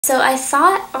So I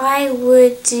thought I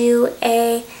would do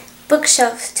a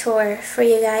bookshelf tour for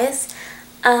you guys,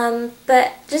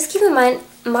 but just keep in mind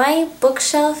my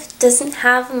bookshelf doesn't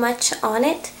have much on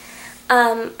it.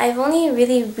 I've only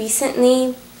really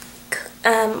recently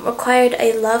acquired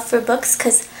a love for books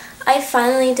because I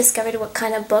finally discovered what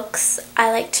kind of books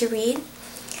I like to read.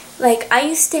 Like, I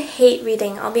used to hate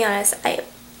reading, I'll be honest.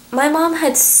 My mom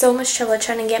had so much trouble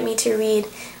trying to get me to read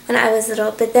when I was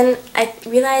little, but then I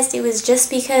realized it was just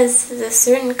because the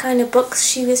certain kind of books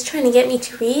she was trying to get me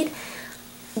to read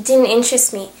didn't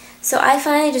interest me. So I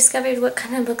finally discovered what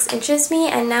kind of books interest me,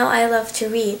 and now I love to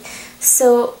read.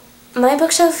 So my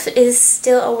bookshelf is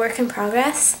still a work in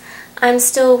progress. I'm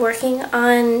still working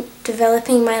on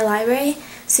developing my library.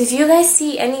 So if you guys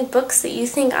see any books that you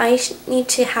think I need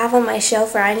to have on my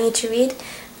shelf or I need to read,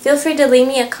 feel free to leave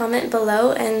me a comment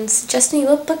below and suggest me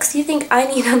what books you think I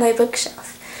need on my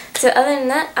bookshelf. So other than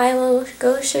that, I will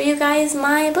go show you guys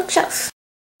my bookshelf.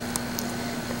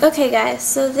 Okay guys,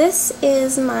 so this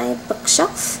is my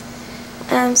bookshelf.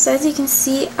 So as you can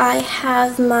see, I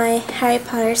have my Harry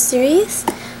Potter series.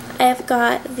 I've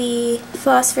got the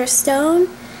Philosopher's Stone,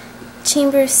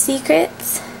 Chamber of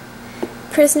Secrets,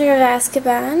 Prisoner of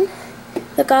Azkaban,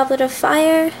 The Goblet of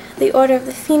Fire, The Order of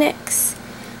the Phoenix,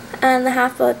 and The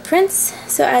Half-Blood Prince.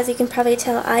 So as you can probably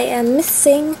tell, I am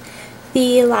missing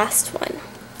the last one.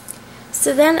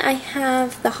 So then I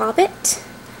have The Hobbit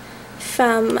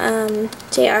from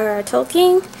J.R.R.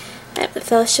 Tolkien. I have The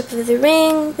Fellowship of the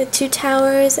Ring, The Two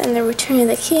Towers, and The Return of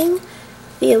the King,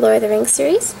 the Lord of the Rings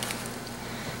series.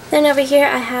 Then over here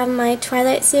I have my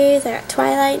Twilight series. I got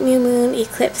Twilight, New Moon,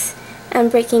 Eclipse,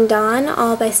 and Breaking Dawn,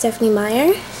 all by Stephenie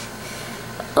Meyer.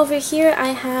 Over here I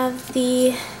have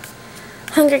the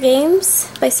Hunger Games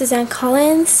by Suzanne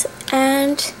Collins,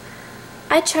 and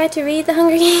I tried to read The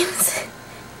Hunger Games.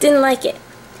 Didn't like it.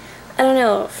 I don't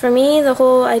know, for me the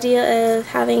whole idea of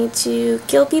having to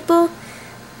kill people,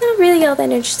 not really all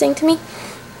that interesting to me.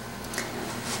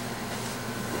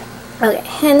 Okay,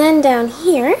 and then down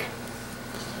here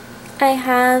I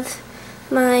have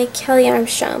my Kelly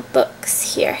Armstrong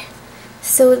books here.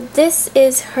 So this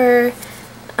is her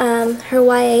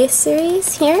YA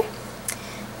series here.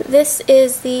 This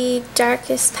is the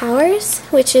Darkest Powers,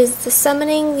 which is The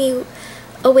Summoning, The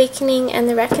Awakening, and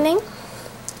The Reckoning.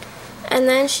 And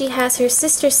then she has her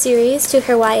sister series to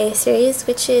her YA series,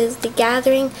 which is The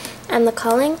Gathering and The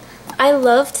Calling. I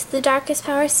loved the Darkest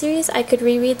Power series. I could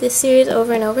reread this series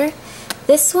over and over.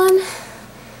 This one,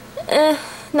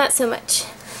 not so much.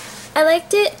 I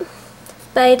liked it,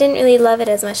 but I didn't really love it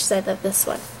as much as I loved this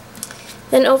one.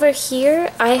 Then over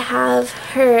here, I have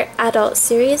her adult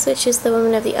series, which is The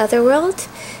Woman of the Otherworld.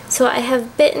 So I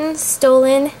have Bitten,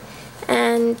 Stolen,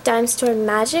 and Dime Store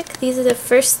Magic. These are the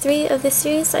first 3 of the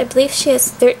series. I believe she has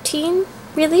 13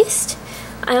 released.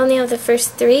 I only have the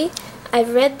first 3.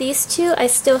 I've read these 2. I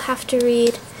still have to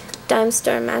read Dime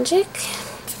Store Magic.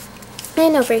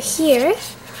 And over here,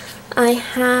 I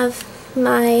have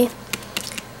my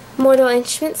Mortal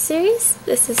Instruments series.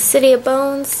 This is City of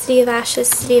Bones, City of Ashes,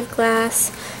 City of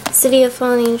Glass, City of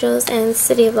Fallen Angels, and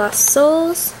City of Lost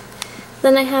Souls.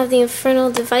 Then I have the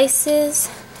Infernal Devices,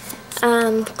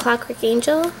 Clockwork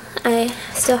Angel. I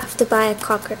still have to buy a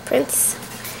Clockwork Prince.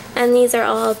 And these are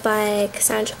all by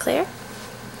Cassandra Clare.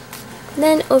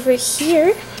 Then over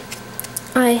here,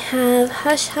 I have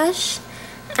Hush Hush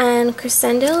and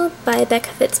Crescendo by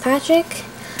Becca Fitzpatrick.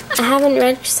 I haven't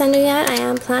read Crescendo yet. I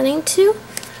am planning to.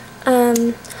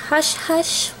 Hush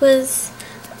Hush was,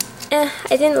 I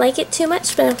didn't like it too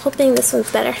much, but I'm hoping this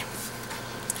one's better.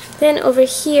 Then over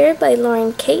here by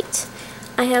Lauren Kate,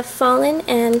 I have Fallen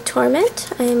and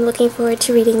Torment. I am looking forward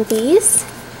to reading these.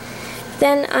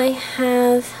 Then I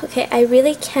have, okay, I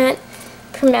really can't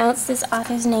pronounce this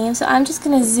author's name, so I'm just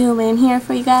going to zoom in here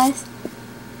for you guys.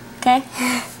 Okay?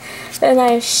 Then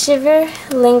I have Shiver,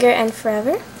 Linger, and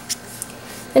Forever.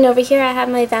 Then over here I have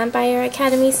my Vampire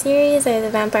Academy series. I have the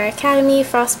Vampire Academy,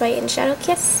 Frostbite, and Shadow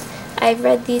Kiss. I've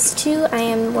read these 2. I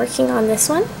am working on this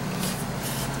one.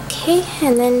 Okay,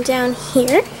 and then down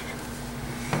here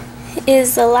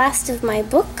is the last of my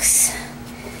books.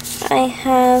 I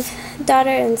have Daughter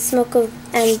and Smoke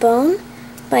and Bone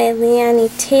by Leanne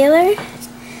Taylor.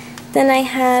 Then I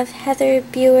have Heather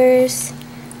Buer's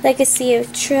Legacy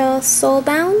of Trill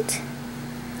Soulbound.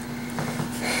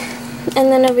 And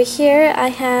then over here I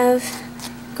have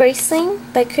Graceling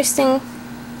by Kristen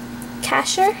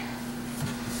Kasher.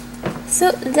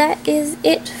 So that is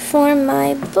it for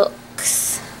my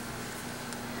books.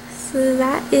 So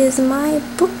that is my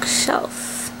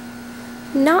bookshelf.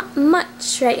 Not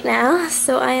much right now,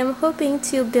 so I am hoping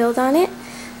to build on it.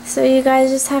 So you guys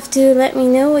just have to let me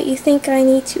know what you think I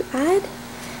need to add.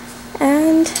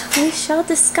 we shall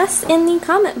discuss in the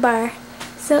comment bar.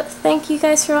 So thank you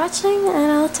guys for watching,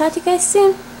 and I'll talk to you guys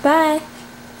soon. Bye!